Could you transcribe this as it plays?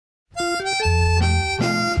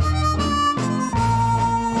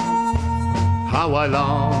How I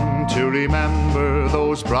long to remember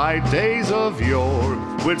those bright days of yore,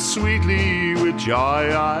 which sweetly with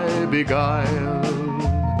joy I beguile.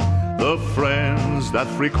 The friends that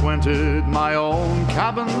frequented my own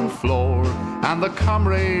cabin floor, and the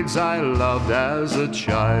comrades I loved as a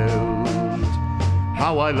child.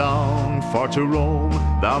 How I long for to roam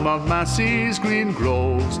down Mount Massey's green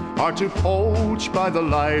groves, or to poach by the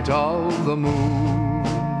light of the moon.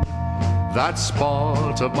 That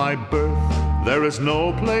spot of my birth, there is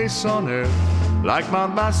no place on earth like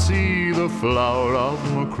Mount Massey, the flower of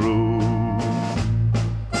Macroom.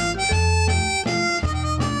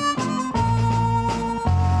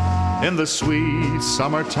 In the sweet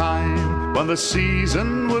summertime, when the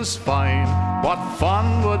season was fine, what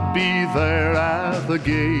fun would be there at the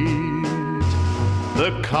gate.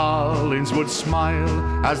 The Collins would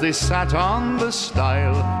smile as they sat on the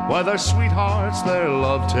stile, while their sweethearts their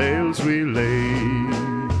love tales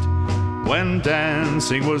relayed. When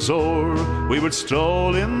dancing was o'er, we would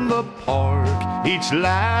stroll in the park, each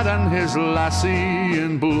lad and his lassie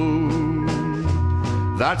in bloom.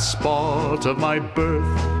 That spot of my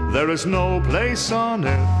birth, there is no place on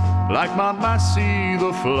earth like Mount Massey,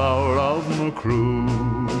 the flower of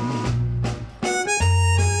Macroom.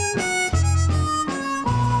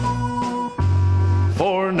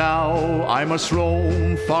 For now I must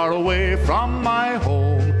roam far away from my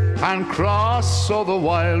home, and cross o'er the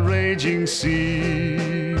wild raging sea,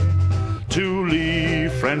 to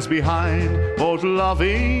leave friends behind, both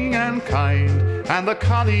loving and kind, and the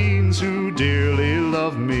Collins who dearly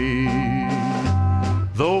love me.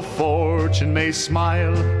 Though fortune may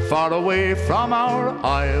smile far away from our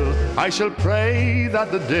isle, I shall pray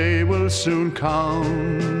that the day will soon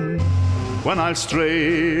come when I'll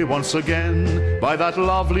stray once again by that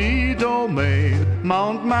lovely domain,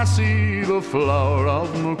 Mount Massey, the flower of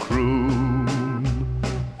Macroom.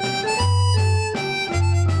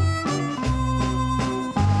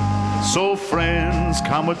 So friends,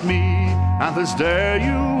 come with me, and this day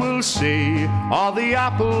you will see all the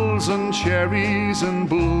apples and cherries in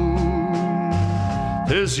bloom.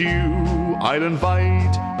 'Tis you I'll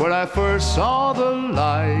invite where I first saw the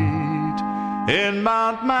light, in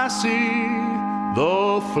Mount Massey,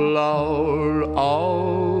 the flower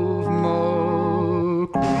of